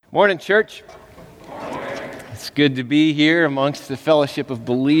Morning, church. It's good to be here amongst the fellowship of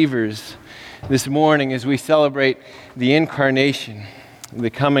believers this morning as we celebrate the incarnation, the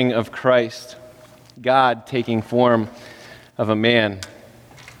coming of Christ, God taking form of a man.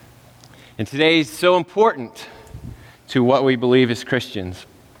 And today is so important to what we believe as Christians.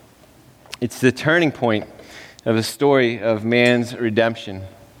 It's the turning point of the story of man's redemption.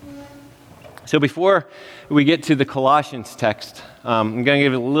 So before we get to the Colossians text, I'm going to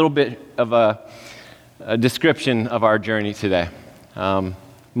give a little bit of a description of our journey today.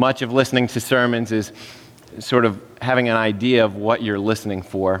 Much of listening to sermons is sort of having an idea of what you're listening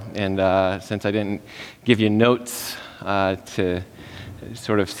for. And since I didn't give you notes to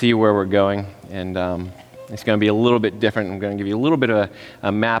sort of see where we're going, and it's going to be a little bit different. I'm going to give you a little bit of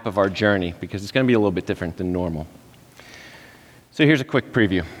a map of our journey because it's going to be a little bit different than normal. So here's a quick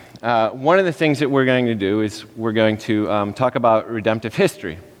preview. One of the things that we're going to do is we're going to talk about redemptive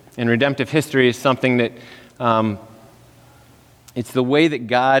history. And redemptive history is something that it's the way that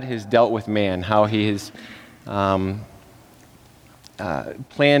God has dealt with man, how he has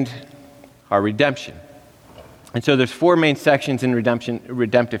planned our redemption. And so there's four main sections in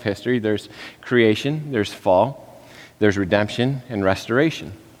redemptive history. There's creation, there's fall, there's redemption, and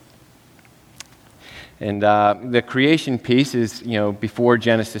restoration. And the creation piece is, before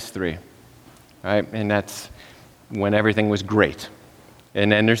Genesis 3, right? And that's when everything was great.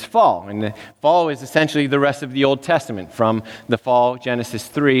 And then there's fall. And the fall is essentially the rest of the Old Testament, from the fall, Genesis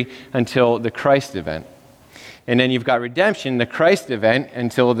 3, until the Christ event. And then you've got redemption, the Christ event,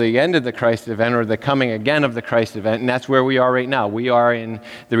 until the end of the Christ event, or the coming again of the Christ event. And that's where we are right now. We are in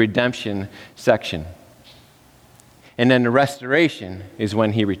the redemption section. And then the restoration is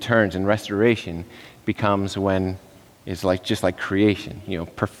when he returns. And restoration becomes when it's just like creation,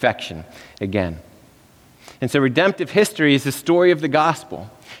 perfection again. And so redemptive history is the story of the gospel.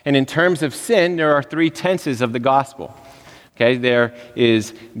 And in terms of sin, there are three tenses of the gospel. Okay, there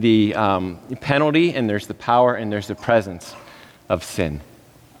is the penalty, and there's the power, and there's the presence of sin.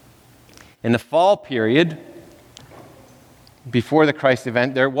 In the fall period, before the Christ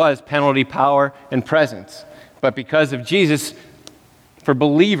event, there was penalty, power, and presence. But because of Jesus, for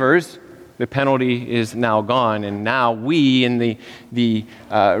believers, the penalty is now gone, and now we in the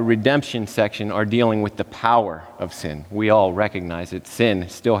redemption section are dealing with the power of sin. We all recognize that sin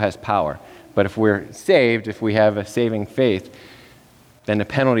still has power. But if we're saved, if we have a saving faith, then the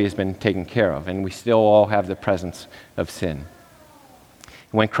penalty has been taken care of, and we still all have the presence of sin.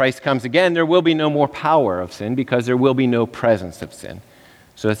 When Christ comes again, there will be no more power of sin because there will be no presence of sin.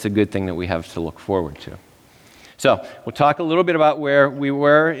 So that's a good thing that we have to look forward to. So we'll talk a little bit about where we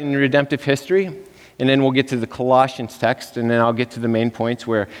were in redemptive history, and then we'll get to the Colossians text, and then I'll get to the main points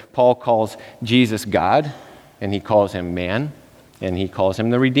where Paul calls Jesus God, and he calls him man, and he calls him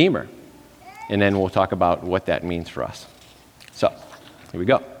the Redeemer. And then we'll talk about what that means for us. So, here we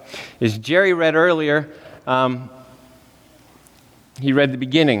go. As Jerry read earlier, he read the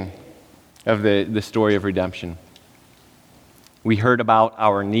beginning of the story of redemption. We heard about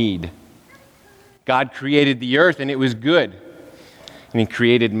our need. God created the earth, and it was good. And he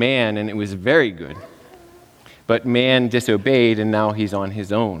created man, and it was very good. But man disobeyed, and now he's on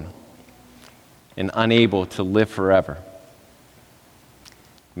his own and unable to live forever.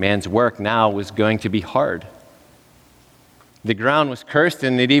 Man's work now was going to be hard. The ground was cursed,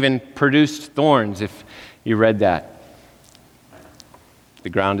 and it even produced thorns, if you read that. The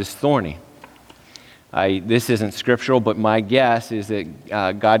ground is thorny. This isn't scriptural, but my guess is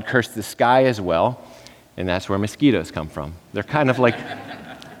that God cursed the sky as well, and that's where mosquitoes come from. They're kind of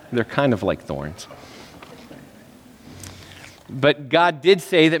like thorns. But God did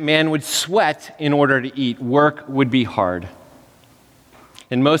say that man would sweat in order to eat. Work would be hard.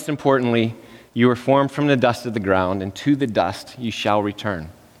 And most importantly, you were formed from the dust of the ground, and to the dust you shall return.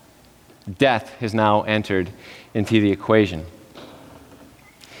 Death has now entered into the equation.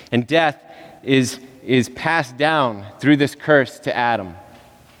 And death is passed down through this curse to Adam.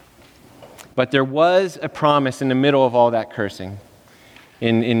 But there was a promise in the middle of all that cursing.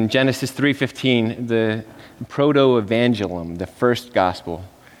 In Genesis 3:15, the proto-evangelium, the first gospel,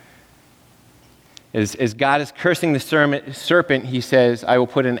 as God is cursing the serpent, he says, I will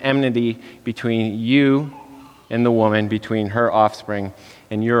put an enmity between you and the woman, between her offspring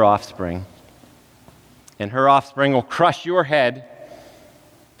and your offspring. And her offspring will crush your head,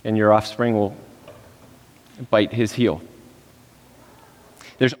 and your offspring will bite his heel.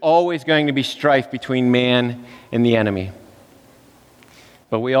 There's always going to be strife between man and the enemy.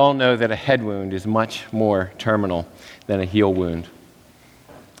 But we all know that a head wound is much more terminal than a heel wound.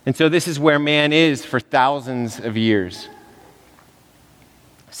 And so this is where man is for thousands of years.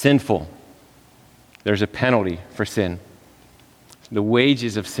 sinful. There's a penalty for sin. The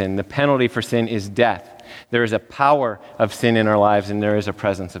wages of sin, the penalty for sin is death. There is a power of sin in our lives, and there is a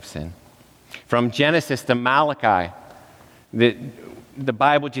presence of sin. From Genesis to Malachi, the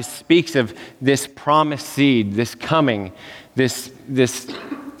Bible just speaks of this promised seed, this coming, this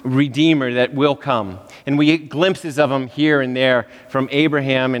Redeemer that will come. And we get glimpses of him here and there, from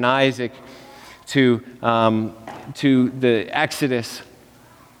Abraham and Isaac to the Exodus,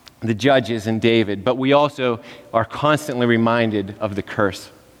 the Judges, and David. But we also are constantly reminded of the curse.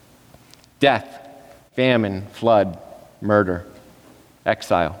 Death, famine, flood, murder,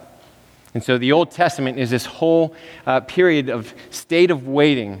 exile. And so the Old Testament is this whole period of state of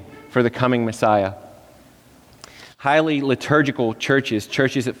waiting for the coming Messiah. Highly liturgical churches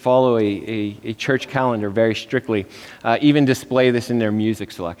that follow a church calendar very strictly, even display this in their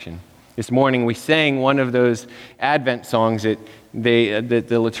music selection. This morning we sang one of those Advent songs that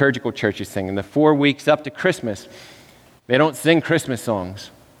the liturgical churches sing. In the 4 weeks up to Christmas, they don't sing Christmas songs.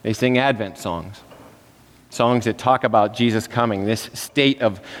 They sing Advent songs. Songs that talk about Jesus coming, this state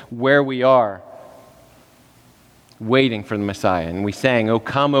of where we are, waiting for the Messiah. And we sang, O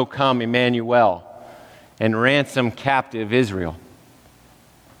come, Emmanuel, and ransom captive Israel.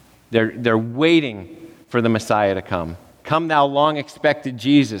 They're waiting for the Messiah to come. Come, thou long expected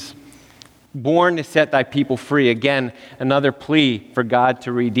Jesus, born to set thy people free. Again, another plea for God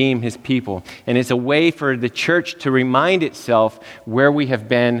to redeem his people. And it's a way for the church to remind itself where we have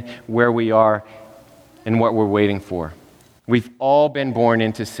been, where we are, and what we're waiting for. We've all been born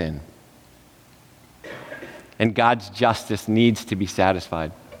into sin. And God's justice needs to be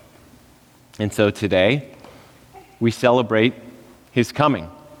satisfied. And so today, we celebrate his coming.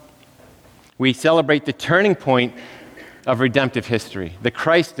 We celebrate the turning point of redemptive history, the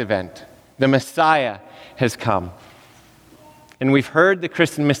Christ event. The Messiah has come. And we've heard the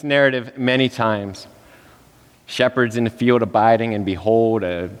Christmas narrative many times. Shepherds in the field abiding, and behold,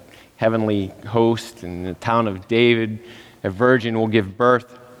 a heavenly host in the town of David. A virgin will give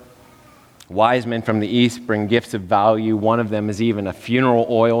birth. Wise men from the east bring gifts of value. One of them is even a funeral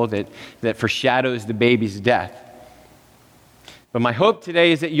oil that foreshadows the baby's death. But my hope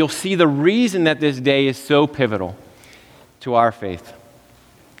today is that you'll see the reason that this day is so pivotal to our faith.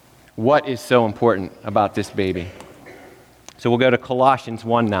 What is so important about this baby? So we'll go to Colossians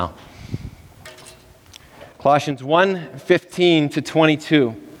 1 now. Colossians 1:15 to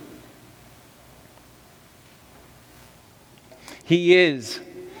 22. He is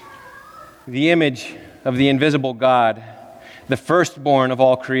the image of the invisible God, the firstborn of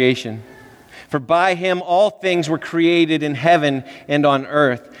all creation. For by him all things were created in heaven and on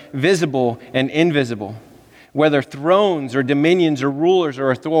earth, visible and invisible. Whether thrones or dominions or rulers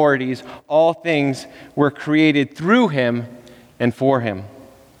or authorities, all things were created through him and for him.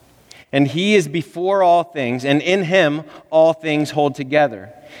 And he is before all things, and in him all things hold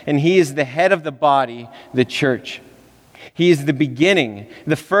together. And he is the head of the body, the church. He is the beginning,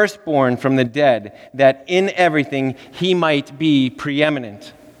 the firstborn from the dead, that in everything he might be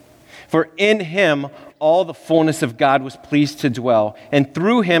preeminent. For in him all the fullness of God was pleased to dwell, and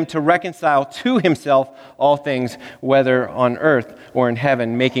through him to reconcile to himself all things, whether on earth or in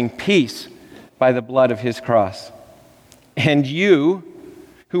heaven, making peace by the blood of his cross. And you,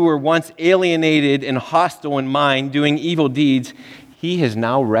 who were once alienated and hostile in mind, doing evil deeds, he has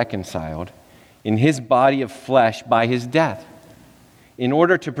now reconciled in his body of flesh by his death, in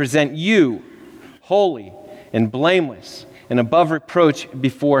order to present you holy and blameless and above reproach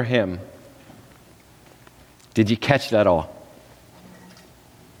before him. Did you catch that all?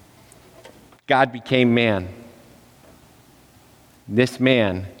 God became man. This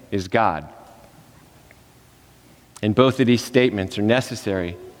man is God. And both of these statements are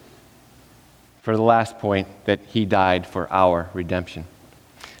necessary for the last point, that he died for our redemption.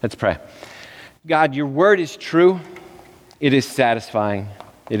 Let's pray. God, your word is true. It is satisfying.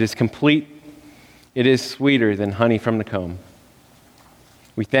 It is complete. It is sweeter than honey from the comb.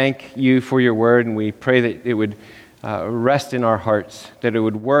 We thank you for your word, and we pray that it would rest in our hearts, that it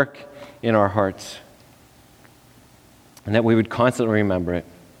would work in our hearts, and that we would constantly remember it.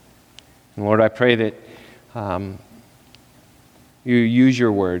 And Lord, I pray that you use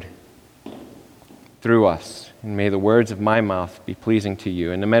your word through us, and may the words of my mouth be pleasing to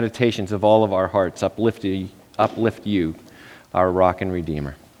you, and the meditations of all of our hearts uplift you, our rock and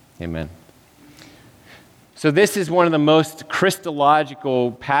redeemer. Amen. So this is one of the most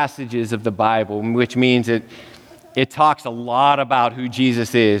Christological passages of the Bible, which means that it talks a lot about who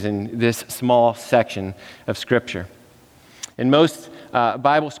Jesus is in this small section of Scripture. And most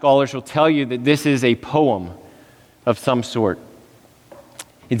Bible scholars will tell you that this is a poem of some sort.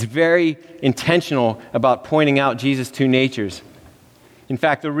 It's very intentional about pointing out Jesus' two natures. In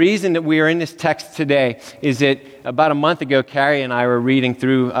fact, the reason that we are in this text today is that about a month ago, Carrie and I were reading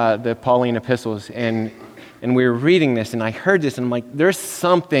through the Pauline epistles, and we were reading this, and I heard this, and I'm like, there's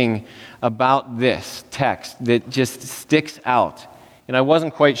something about this text that just sticks out. And I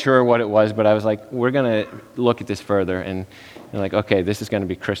wasn't quite sure what it was, but I was like, we're going to look at this further, and like, okay, this is going to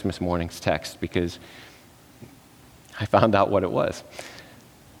be Christmas morning's text, because I found out what it was.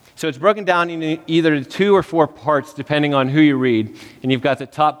 So it's broken down into either 2 or 4 parts, depending on who you read. And you've got the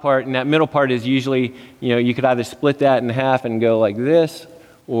top part, and that middle part is usually, you could either split that in half and go like this,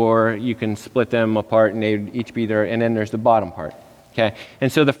 or you can split them apart and they'd each be there, and then there's the bottom part. Okay?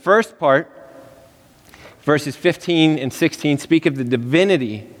 And so the first part, verses 15 and 16, speak of the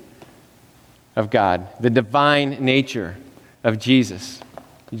divinity of God, the divine nature of Jesus.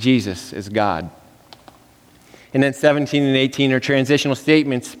 Jesus is God. And then 17 and 18 are transitional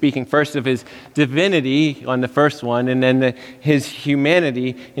statements speaking first of his divinity on the first one, and then his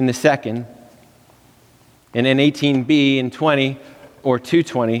humanity in the second. And then 18b and 20, or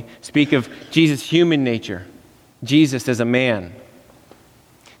 2:20, speak of Jesus' human nature, Jesus as a man.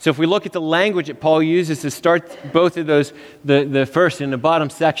 So if we look at the language that Paul uses to start both of those, the first and the bottom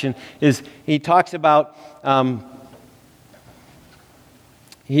section, is he talks about,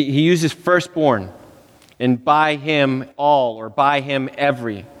 he uses firstborn, and by him all, or by him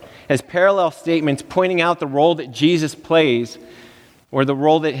every, as parallel statements pointing out the role that Jesus plays, or the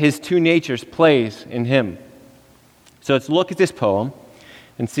role that his two natures plays in him. So let's look at this poem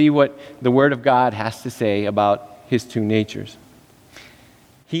and see what the Word of God has to say about his two natures.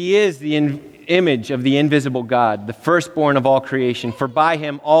 He is the image of the invisible God, the firstborn of all creation, for by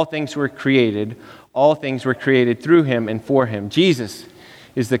him all things were created. All things were created through him and for him. Jesus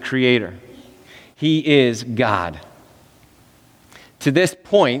is the creator. He is God. To this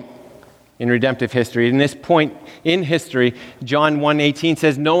point in redemptive history, in this point in history, John 1:18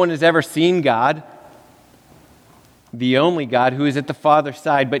 says, no one has ever seen God, the only God who is at the Father's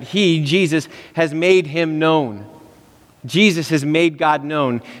side, but he, Jesus, has made him known. Jesus has made God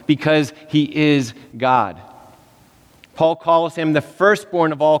known because he is God. Paul calls him the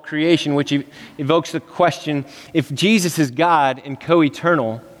firstborn of all creation, which evokes the question, if Jesus is God and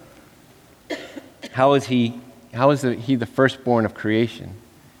co-eternal, how is he the firstborn of creation?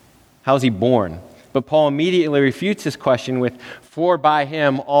 How is he born? But Paul immediately refutes this question with, for by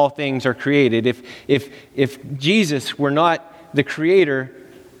him all things are created. If Jesus were not the creator,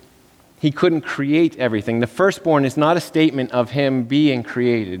 he couldn't create everything. The firstborn is not a statement of him being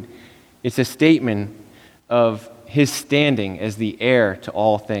created. It's a statement of his standing as the heir to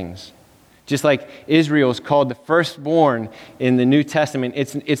all things. Just like Israel is called the firstborn in the New Testament,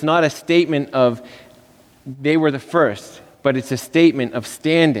 it's not a statement of they were the first, but it's a statement of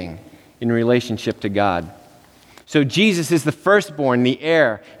standing in relationship to God. So Jesus is the firstborn, the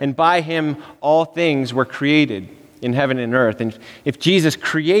heir, and by him all things were created in heaven and earth. And if Jesus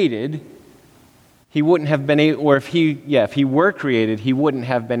created, he wouldn't have been able, or if he were created, he wouldn't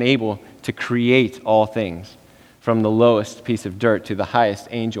have been able to create all things, from the lowest piece of dirt to the highest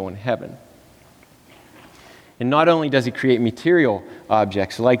angel in heaven. And not only does he create material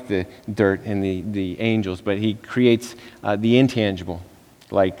objects like the dirt and the angels, but he creates the intangible,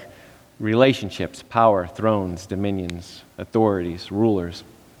 like relationships, power, thrones, dominions, authorities, rulers.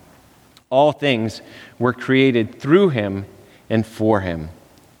 All things were created through him and for him.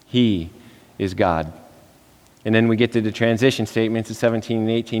 He is God. And then we get to the transition statements of 17 and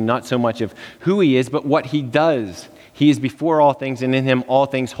 18, not so much of who he is, but what he does. He is before all things, and in him all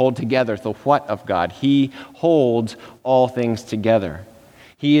things hold together. The what of God? He holds all things together.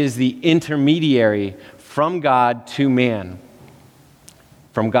 He is the intermediary from God to man,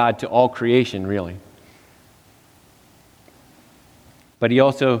 from God to all creation, really. But he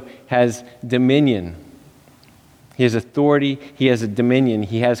also has dominion. He has authority, he has a dominion,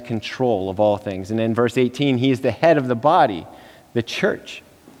 he has control of all things. And in verse 18, he is the head of the body, the church.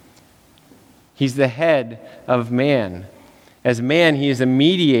 He's the head of man. As man, he is a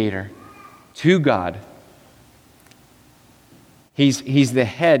mediator to God. He's the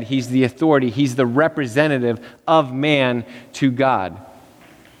head, he's the authority, he's the representative of man to God.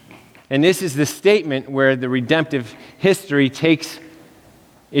 And this is the statement where the redemptive history takes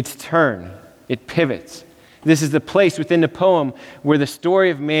its turn. It pivots. This is the place within the poem where the story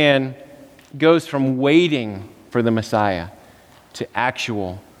of man goes from waiting for the Messiah to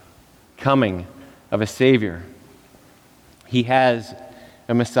actual coming of a Savior. He has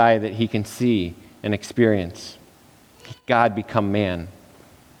a Messiah that he can see and experience. God become man.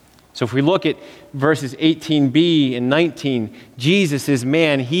 So if we look at verses 18b and 19, Jesus is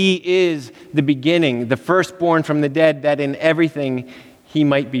man. He is the beginning, the firstborn from the dead, that in everything he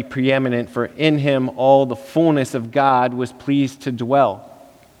might be preeminent, for in him all the fullness of God was pleased to dwell.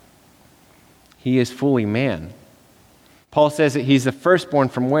 He is fully man. Paul says that he's the firstborn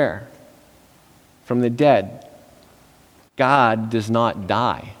from where? From the dead. God does not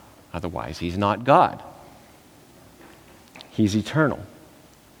die. Otherwise, he's not God. He's eternal.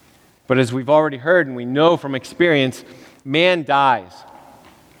 But as we've already heard and we know from experience, man dies.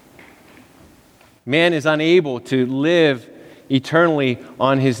 Man is unable to live eternally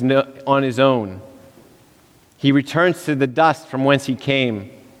on his own. He returns to the dust from whence he came.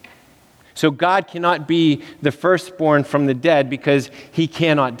 So God cannot be the firstborn from the dead because he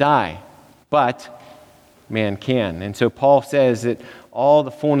cannot die. But man can. And so Paul says that all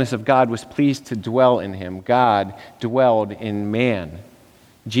the fullness of God was pleased to dwell in him. God dwelled in man.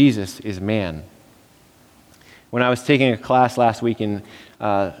 Jesus is man. When I was taking a class last week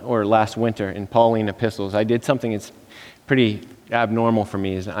or last winter in Pauline epistles, I did something that's pretty abnormal for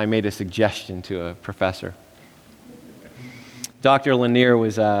me. Is I made a suggestion to a professor. Dr. Lanier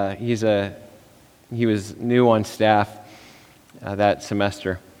was he was new on staff that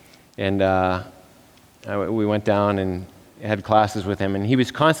semester, and we went down and had classes with him, and he was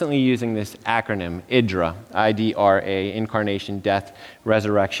constantly using this acronym, IDRA, I-D-R-A, Incarnation, Death,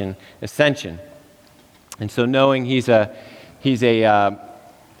 Resurrection, Ascension. And so knowing he's a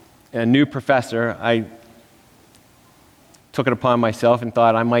new professor, I took it upon myself and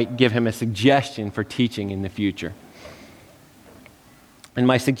thought I might give him a suggestion for teaching in the future. And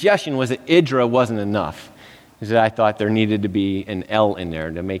my suggestion was that IDRA wasn't enough, is that I thought there needed to be an L in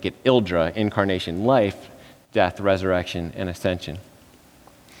there to make it ILDRA, Incarnation, Life, Death, Resurrection, and Ascension.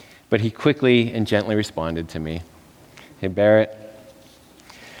 But he quickly and gently responded to me, "Hey, Barrett,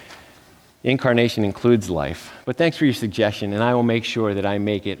 incarnation includes life, but thanks for your suggestion, and I will make sure that I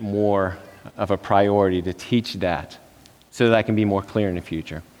make it more of a priority to teach that so that I can be more clear in the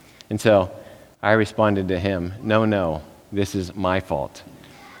future." And so I responded to him, no, this is my fault,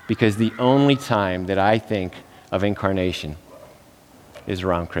 because the only time that I think of incarnation is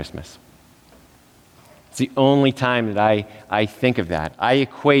around Christmas. It's the only time that I think of that. I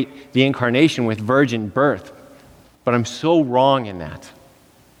equate the incarnation with virgin birth, but I'm so wrong in that.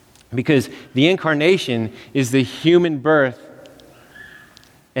 Because the incarnation is the human birth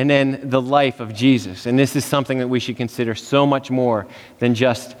and then the life of Jesus. And this is something that we should consider so much more than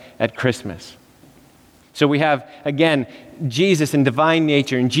just at Christmas. So we have, again, Jesus in divine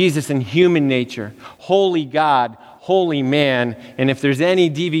nature and Jesus in human nature, holy God, holy man, and if there's any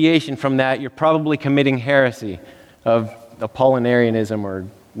deviation from that, you're probably committing heresy of Apollinarianism or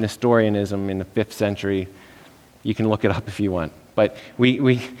Nestorianism in the 5th century. You can look it up if you want. But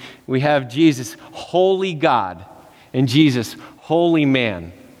we have Jesus, holy God, and Jesus, holy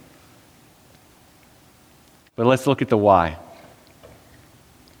man. But let's look at the why.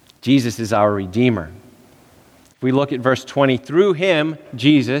 Jesus is our Redeemer. If we look at verse 20, through him,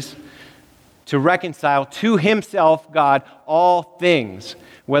 Jesus, to reconcile to himself, God, all things,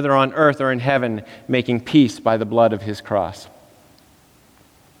 whether on earth or in heaven, making peace by the blood of his cross.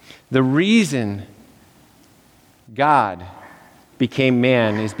 The reason God became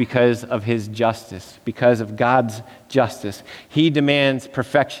man is because of his justice, because of God's justice. He demands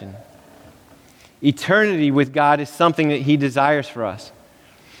perfection. Eternity with God is something that he desires for us,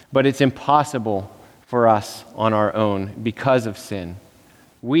 but it's impossible for us on our own because of sin.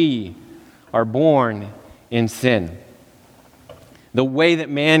 We are born in sin. The way that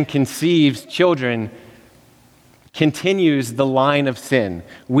man conceives children continues the line of sin.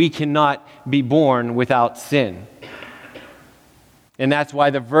 We cannot be born without sin. And that's why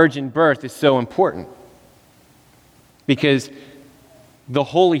the virgin birth is so important. Because the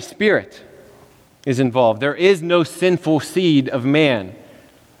Holy Spirit is involved. There is no sinful seed of man.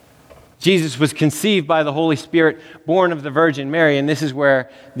 Jesus was conceived by the Holy Spirit, born of the Virgin Mary, and this is where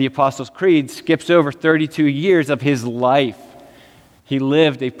the Apostles' Creed skips over 32 years of his life. He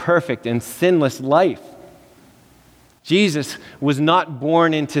lived a perfect and sinless life. Jesus was not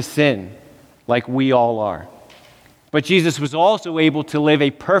born into sin like we all are. But Jesus was also able to live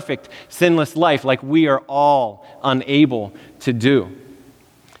a perfect, sinless life like we are all unable to do.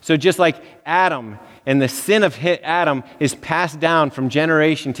 So just like Adam, and the sin of Adam is passed down from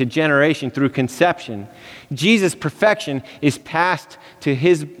generation to generation through conception, Jesus' perfection is passed to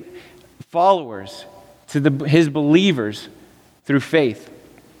his followers, to his believers through faith.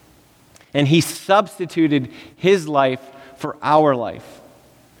 And he substituted his life for our life.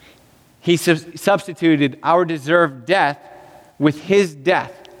 He substituted our deserved death with his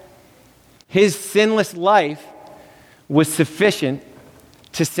death. His sinless life was sufficient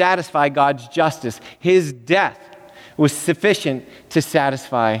to satisfy God's justice. His death was sufficient to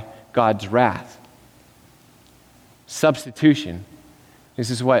satisfy God's wrath. Substitution. This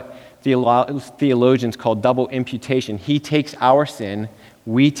is what theologians call double imputation. He takes our sin,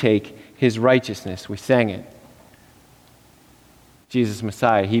 we take his righteousness. We sang it. Jesus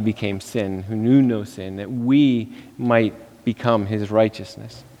Messiah, he became sin, who knew no sin, that we might become his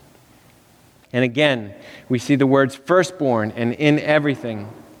righteousness. And again, we see the words firstborn and in everything.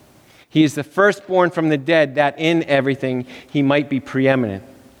 He is the firstborn from the dead, that in everything he might be preeminent.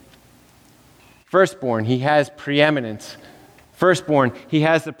 Firstborn, he has preeminence. Firstborn, he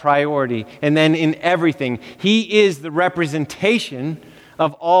has the priority. And then in everything, he is the representation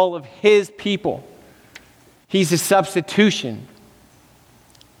of all of his people. He's a substitution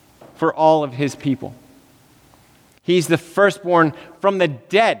for all of his people. He's the firstborn from the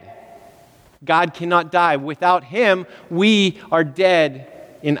dead. God cannot die. Without him, we are dead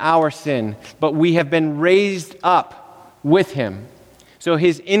in our sin, but we have been raised up with him. So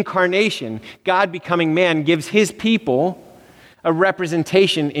his incarnation, God becoming man, gives his people a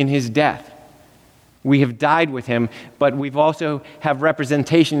representation in his death. We have died with him, but we've also have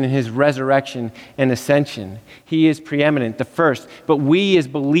representation in his resurrection and ascension. He is preeminent, the first, but we as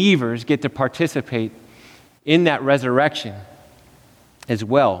believers get to participate in that resurrection as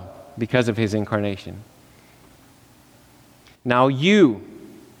well because of his incarnation. Now you,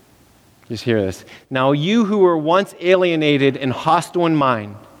 just hear this, now you who were once alienated and hostile in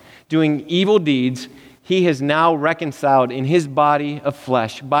mind, doing evil deeds, he has now reconciled in his body of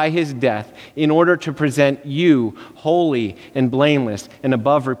flesh by his death in order to present you holy and blameless and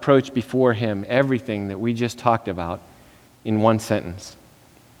above reproach before him. Everything that we just talked about in one sentence.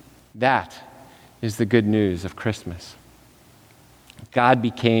 That is the good news of Christmas. God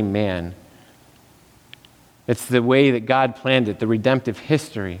became man. It's the way that God planned it, the redemptive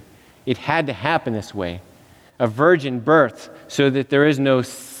history. It had to happen this way. A virgin birth so that there is no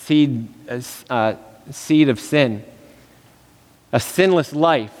seed of sin. A sinless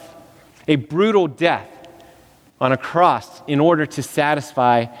life. A brutal death on a cross in order to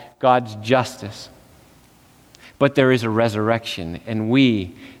satisfy God's justice. But there is a resurrection, and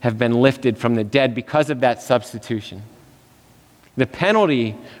we have been lifted from the dead because of that substitution. The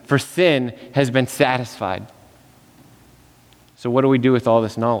penalty for sin has been satisfied. So what do we do with all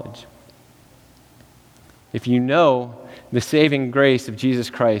this knowledge? If you know the saving grace of Jesus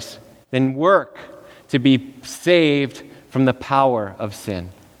Christ, then work to be saved from the power of sin.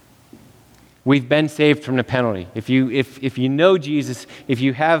 We've been saved from the penalty. If you know Jesus, if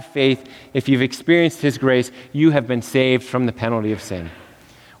you have faith, if you've experienced his grace, you have been saved from the penalty of sin.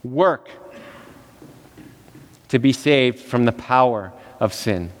 Work to be saved from the power of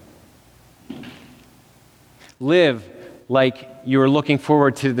sin. Live like you are looking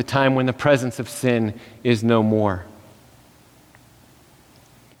forward to the time when the presence of sin is no more.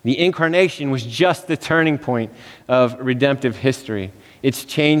 The incarnation was just the turning point of redemptive history. It's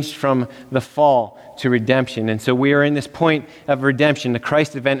changed from the fall to redemption. And so we are in this point of redemption. The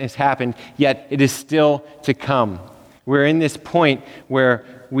Christ event has happened, yet it is still to come. We're in this point where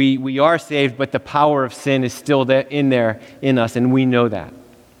we are saved, but the power of sin is still there in us, and we know that.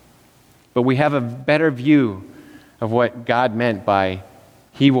 But we have a better view of what God meant by,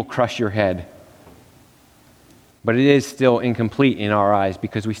 he will crush your head. But it is still incomplete in our eyes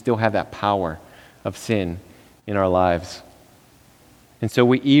because we still have that power of sin in our lives. And so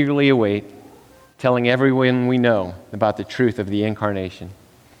we eagerly await telling everyone we know about the truth of the incarnation,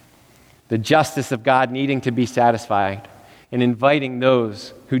 the justice of God needing to be satisfied, and inviting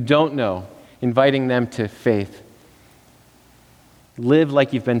those who don't know, inviting them to faith. Live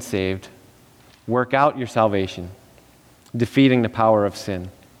like you've been saved. Work out your salvation, defeating the power of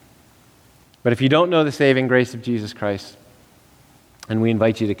sin. But if you don't know the saving grace of Jesus Christ, and we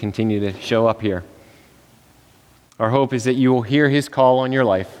invite you to continue to show up here, our hope is that you will hear his call on your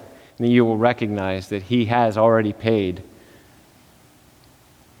life and that you will recognize that he has already paid.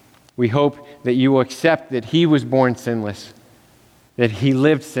 We hope that you will accept that he was born sinless, that he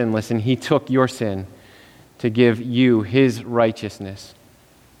lived sinless, and he took your sin to give you his righteousness,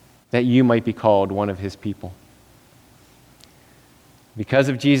 that you might be called one of his people. Because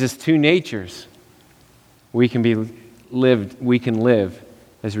of Jesus' two natures, we can live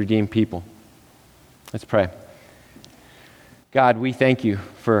as redeemed people. Let's pray. God, we thank you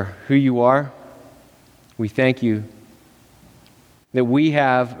for who you are. We thank you that we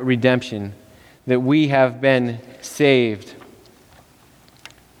have redemption, that we have been saved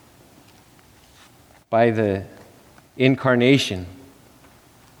by the incarnation.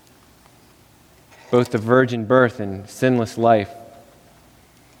 both the virgin birth and sinless life.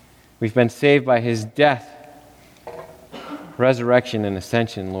 We've been saved by his death, resurrection, and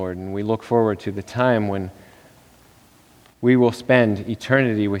ascension, Lord, and we look forward to the time when we will spend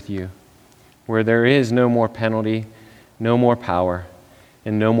eternity with you, where there is no more penalty, no more power,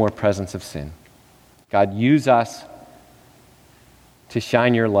 and no more presence of sin. God, use us to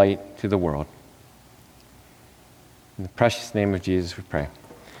shine your light to the world. In the precious name of Jesus we pray.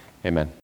 Amen.